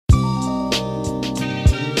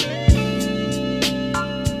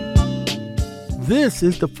This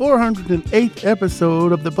is the 408th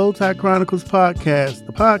episode of the Bowtie Chronicles podcast,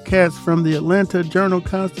 the podcast from the Atlanta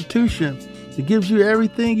Journal-Constitution. It gives you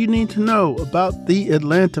everything you need to know about the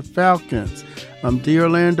Atlanta Falcons. I'm D.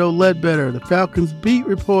 Orlando Ledbetter, the Falcons beat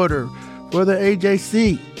reporter for the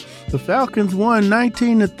AJC. The Falcons won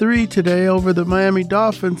 19-3 today over the Miami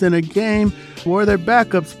Dolphins in a game where their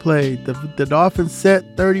backups played. The Dolphins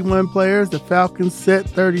set 31 players, the Falcons set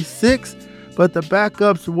 36, but the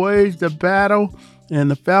backups waged a battle,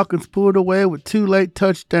 and the Falcons pulled away with two late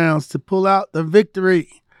touchdowns to pull out the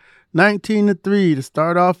victory. 19-3 to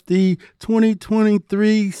start off the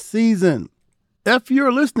 2023 season. If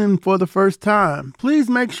you're listening for the first time, please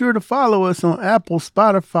make sure to follow us on Apple,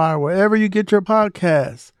 Spotify, wherever you get your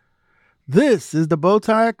podcasts. This is the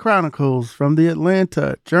Bowtie Chronicles from the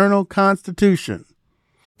Atlanta Journal-Constitution.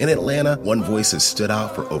 In Atlanta, one voice has stood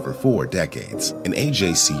out for over 4 decades. An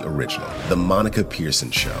AJC original, The Monica Pearson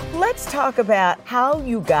Show. Let's talk about how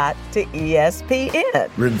you got to ESPN.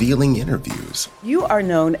 Revealing interviews. You are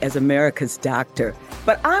known as America's doctor,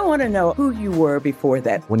 but I want to know who you were before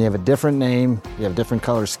that. When you have a different name, you have different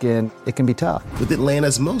color skin, it can be tough. With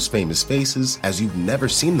Atlanta's most famous faces as you've never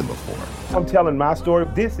seen them before. I'm telling my story.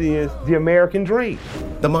 This is the American dream.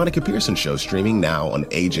 The Monica Pearson Show, streaming now on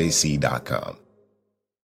AJC.com.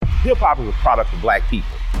 Hip-hop is a product of black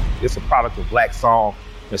people. It's a product of black song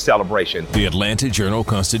and celebration. The Atlanta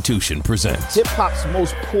Journal-Constitution presents hip-hop's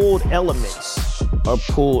most pulled elements are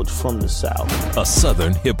pulled from the South. A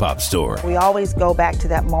Southern hip-hop story. We always go back to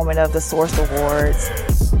that moment of the Source Awards.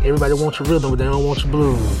 Everybody wants your rhythm, but they don't want your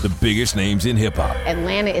blues. The biggest names in hip-hop.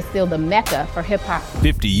 Atlanta is still the mecca for hip-hop.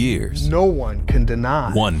 50 years. No one can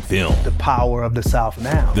deny one film. The power of the South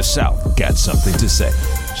now. The South got something to say.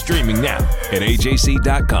 Streaming now at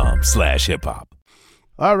ajc.com/hiphop.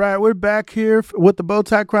 All right, we're back here with the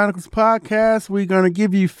Bowtie Chronicles podcast. We're going to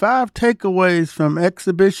give you 5 takeaways from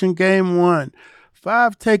Exhibition Game 1.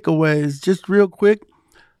 5 takeaways, just real quick.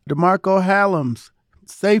 DeMarco Hallams,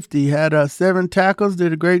 safety, had 7 tackles,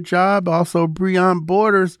 did a great job. Also, Breon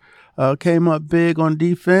Borders came up big on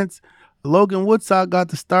defense. Logan Woodside got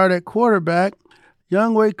the start at quarterback.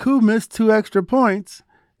 Younghoe Koo missed 2 extra points.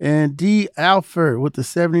 And D. Alford with the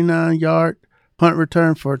 79-yard punt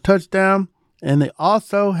return for a touchdown. And they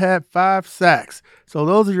also had 5 sacks. So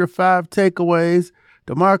those are your 5 takeaways.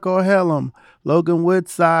 DeMarco Hallams, Logan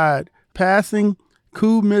Woodside passing,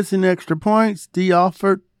 Koo missing extra points. D.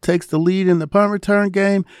 Alford takes the lead in the punt return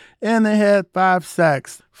game. And they had 5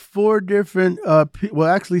 sacks. 4 different,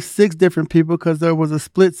 6 different people because there was a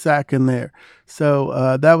split sack in there.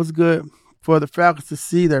 So that was good for the Falcons to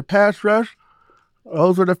see their pass rush.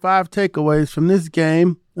 Those were the 5 takeaways from this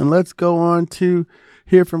game. And let's go on to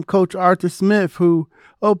hear from Coach Arthur Smith, who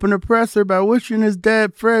opened the presser by wishing his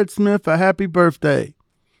dad, Fred Smith, a happy birthday.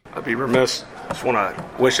 I'd be remiss. I just want to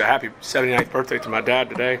wish a happy 79th birthday to my dad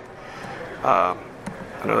today. I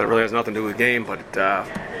know that really has nothing to do with the game, but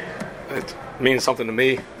it means something to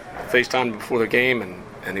me. I FaceTimed before the game, and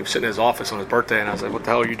he was sitting in his office on his birthday, and I was like, what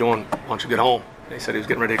the hell are you doing? Why don't you get home? And he said he was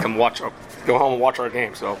getting ready to go home and watch our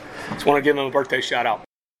game. So just want to give him a birthday shout out.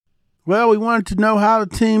 Well, we wanted to know how the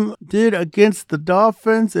team did against the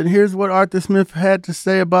Dolphins, and here's what Arthur Smith had to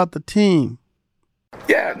say about the team.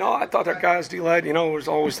 Yeah, no, I thought our guys D-led, there's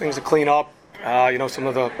always things to clean up. Some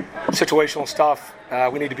of the situational stuff,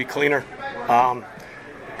 we need to be cleaner.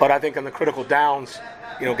 But I think on the critical downs,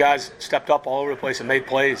 guys stepped up all over the place and made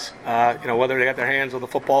plays. Whether they got their hands on the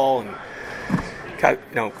football and got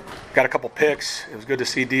a couple picks. It was good to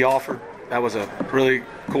see D. Alford. That was a really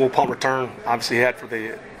cool punt return. Obviously, he had for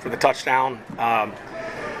the touchdown. The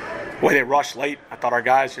way they rushed late, I thought our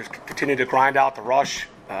guys just continued to grind out the rush.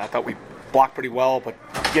 I thought we blocked pretty well, but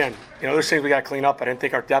again, there's things we got to clean up. I didn't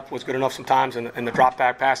think our depth was good enough sometimes in the drop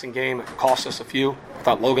back passing game. It cost us a few. I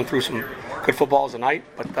thought Logan threw some good footballs tonight,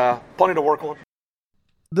 but plenty to work on.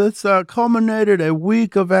 This culminated a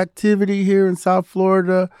week of activity here in South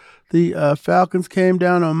Florida. The Falcons came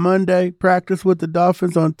down on Monday, practiced with the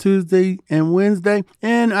Dolphins on Tuesday and Wednesday,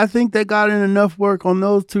 and I think they got in enough work on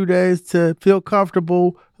those 2 days to feel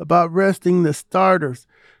comfortable about resting the starters.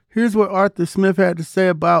 Here's what Arthur Smith had to say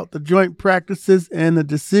about the joint practices and the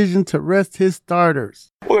decision to rest his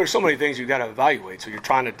starters. Well, there's so many things you got to evaluate, so you're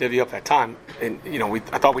trying to divvy up that time. And,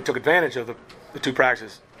 I thought we took advantage of the 2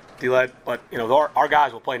 practices, D-led, but, our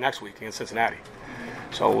guys will play next week against Cincinnati.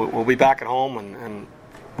 So we'll be back at home and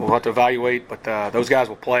we'll have to evaluate, but those guys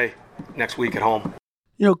will play next week at home.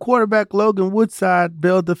 Quarterback Logan Woodside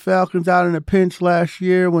bailed the Falcons out in a pinch last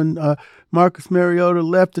year when Marcus Mariota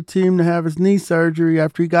left the team to have his knee surgery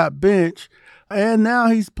after he got benched. And now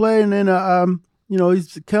he's playing in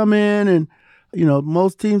he's come in and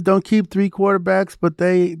Most teams don't keep three quarterbacks, but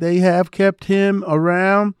they have kept him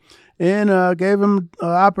around and gave him an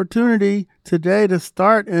opportunity today to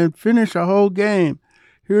start and finish a whole game.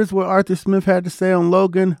 Here's what Arthur Smith had to say on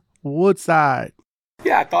Logan Woodside.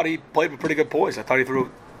 Yeah, I thought he played with pretty good poise. I thought he threw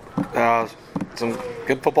some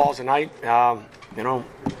good footballs tonight.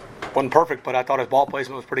 Wasn't perfect, but I thought his ball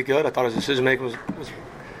placement was pretty good. I thought his decision making was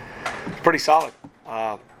pretty solid.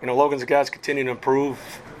 Logan's a guy that's continuing to improve.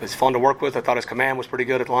 It's fun to work with. I thought his command was pretty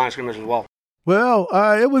good at the line of scrimmage as well. Well,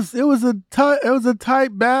 it was a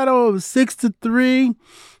tight battle. It was 6-3.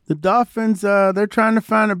 The Dolphins, they're trying to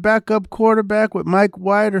find a backup quarterback with Mike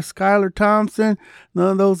White or Skylar Thompson.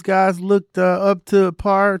 None of those guys looked up to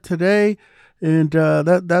par today, and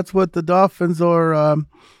that's what the Dolphins or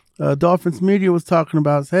Dolphins media was talking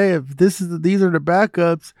about. Hey, if these are the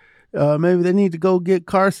backups, maybe they need to go get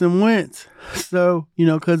Carson Wentz. So,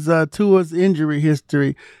 because Tua's injury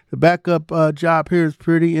history, the backup job here is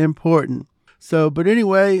pretty important. So, but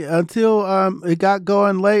anyway, until it got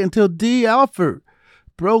going late, until D. Alford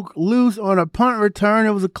broke loose on a punt return.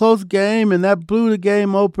 It was a close game, and that blew the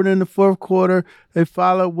game open in the fourth quarter. They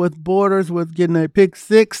followed with Borders with getting a pick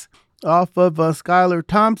six off of Skylar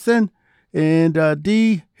Thompson. And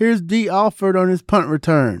here's D. Alford on his punt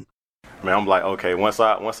return. Man, I'm like, okay, once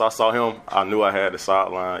I saw him, I knew I had the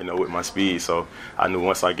sideline, with my speed. So I knew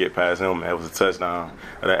once I get past him, it was a touchdown.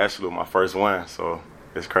 And that actually was my first one. So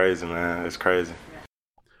it's crazy, man. It's crazy.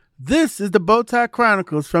 This is the Bowtie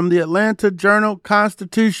Chronicles from the Atlanta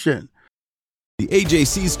Journal-Constitution. The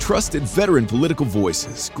AJC's trusted veteran political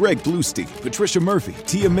voices, Greg Bluestein, Patricia Murphy,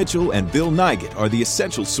 Tia Mitchell, and Bill Nygaard are the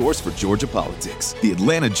essential source for Georgia politics. The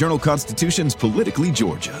Atlanta Journal-Constitution's Politically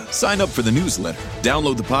Georgia. Sign up for the newsletter,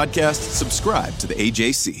 download the podcast, subscribe to the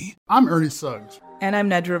AJC. I'm Ernie Suggs. And I'm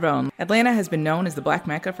Nedra Ravone. Atlanta has been known as the Black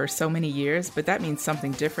Mecca for so many years, but that means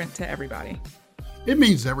something different to everybody. It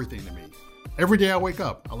means everything to me. Every day I wake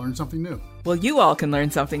up, I learn something new. Well, you all can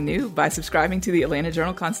learn something new by subscribing to the Atlanta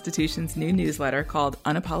Journal-Constitution's new newsletter called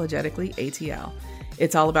Unapologetically ATL.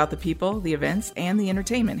 It's all about the people, the events, and the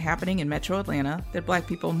entertainment happening in Metro Atlanta that Black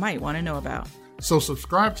people might want to know about. So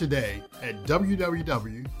subscribe today at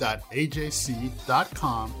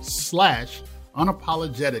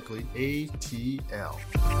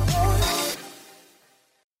www.ajc.com/unapologeticallyatl.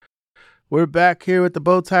 We're back here with the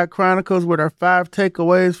Bowtie Chronicles with our 5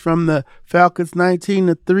 takeaways from the Falcons'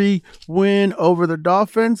 19-3 win over the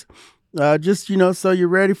Dolphins. So you're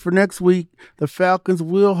ready for next week, the Falcons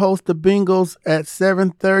will host the Bengals at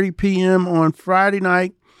 7:30 p.m. on Friday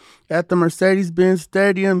night at the Mercedes-Benz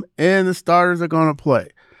Stadium, and the starters are going to play.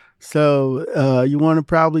 So you want to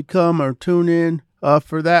probably come or tune in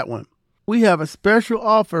for that one. We have a special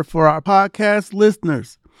offer for our podcast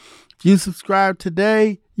listeners. If you subscribe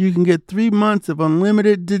today, you can get 3 months of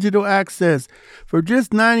unlimited digital access for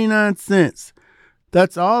just 99 cents.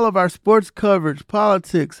 That's all of our sports coverage,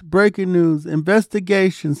 politics, breaking news,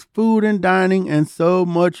 investigations, food and dining, and so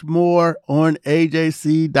much more on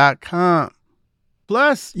AJC.com.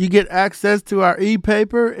 Plus, you get access to our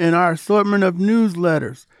e-paper and our assortment of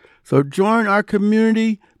newsletters. So join our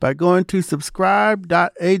community by going to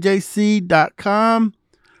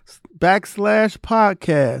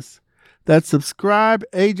subscribe.ajc.com/podcast. That's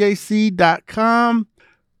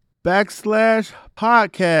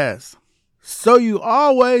subscribeajc.com/podcast. So you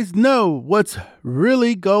always know what's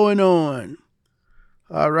really going on.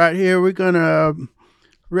 All right, here we're gonna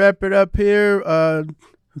wrap it up here.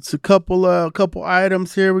 It's a couple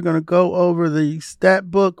items here. We're gonna go over the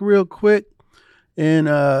stat book real quick and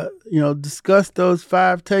discuss those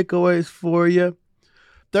 5 takeaways for you.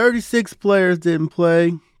 36 players didn't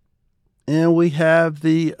play, and we have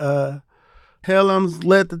the Helms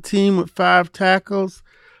led the team with 5 tackles.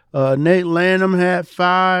 Nate Lanham had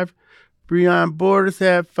 5. Breon Borders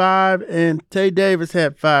had 5. And Tay Davis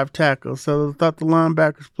had 5 tackles. So I thought the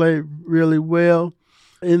linebackers played really well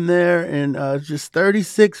in there. And just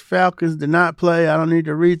 36 Falcons did not play. I don't need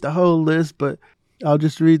to read the whole list, but I'll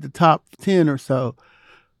just read the top 10 or so.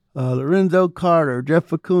 Lorenzo Carter, Jeff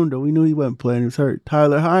Facundo, we knew he wasn't playing. He was hurt.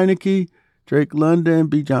 Tyler Heineke, Drake London,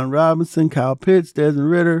 B. John Robinson, Kyle Pitts,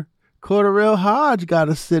 Desmond Ritter. Cordarrelle Hodge got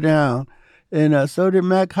to sit down, and so did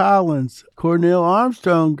Mac Hollins. Cornell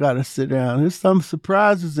Armstrong got to sit down. There's some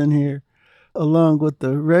surprises in here, along with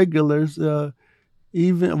the regulars.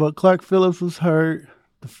 Clark Phillips was hurt.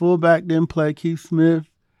 The fullback didn't play. Keith Smith,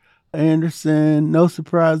 Anderson, no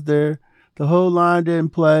surprise there. The whole line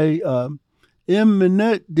didn't play. M.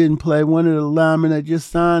 Minette didn't play, one of the linemen that just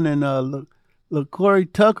signed, and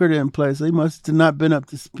LaCorey Tucker didn't play, so he must have not been up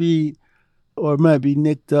to speed. or might be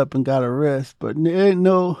nicked up and got a rest. But there ain't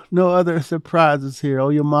no other surprises here.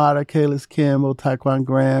 Oyamata, Kalis Campbell, Tyquan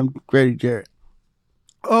Graham, Grady Jarrett.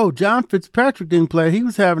 Oh, John Fitzpatrick didn't play. He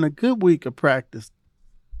was having a good week of practice.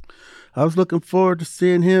 I was looking forward to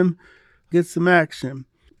seeing him get some action.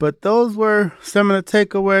 But those were some of the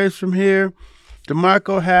takeaways from here.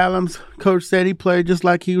 DeMarco Hallams, coach said he played just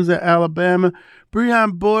like he was at Alabama.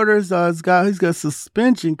 Breon Borders, he's got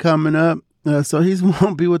suspension coming up, so he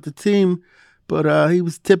won't be with the team. But he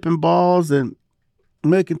was tipping balls and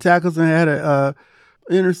making tackles and had a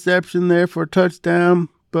interception there for a touchdown.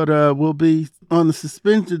 But will be on the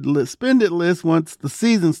suspended list once the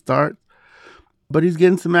season starts. But he's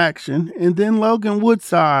getting some action. And then Logan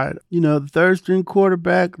Woodside, the third-string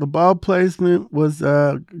quarterback, the ball placement was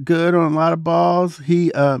good on a lot of balls.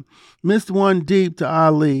 He missed one deep to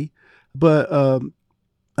Ali, but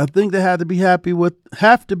I think they have to be happy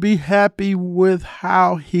with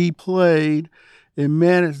how he played and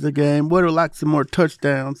managed the game. Would have liked some more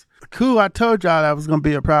touchdowns. Cool, I told y'all that was going to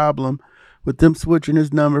be a problem with them switching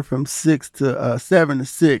his number from 7 to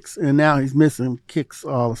 6, and now he's missing kicks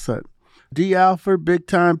all of a sudden. D. Alford, big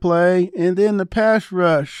time play. And then the pass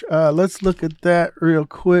rush. Let's look at that real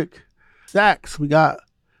quick. Sacks. We got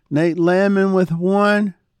Nate Landman with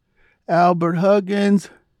 1, Albert Huggins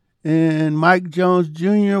and Mike Jones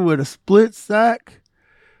Jr. with a split sack.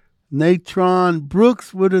 Natron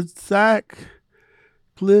Brooks with a sack.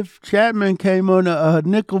 Cliff Chapman came on a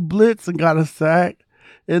nickel blitz and got a sack.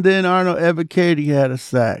 And then Arnold Ebiketie had a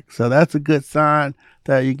sack. So that's a good sign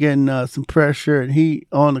that you're getting some pressure and heat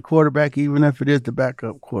on the quarterback, even if it is the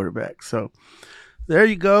backup quarterback. So there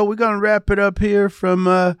you go. We're going to wrap it up here from,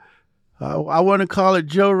 I want to call it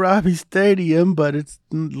Joe Robbie Stadium, but it's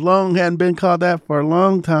hadn't been called that for a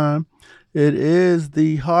long time. It is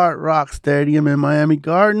the Hard Rock Stadium in Miami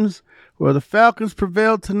Gardens, where the Falcons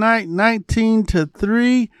prevailed tonight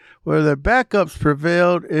 19-3, where their backups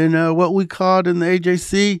prevailed in what we called in the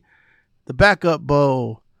AJC the Backup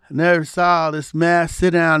Bowl. I never saw this mass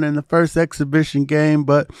sit down in the first exhibition game,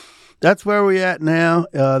 but that's where we're at now.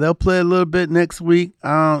 They'll play a little bit next week.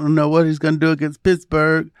 I don't know what he's going to do against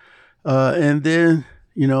Pittsburgh. And then,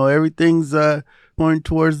 everything's pointing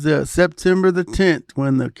towards September the 10th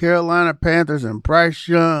when the Carolina Panthers and Bryce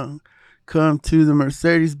Young come to the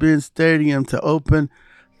Mercedes-Benz Stadium to open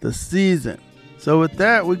the season. So with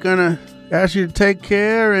that, we're going to ask you to take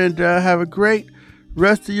care and have a great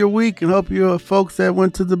rest of your week, and hope you folks that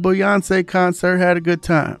went to the Beyonce concert had a good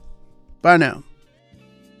time. Bye now.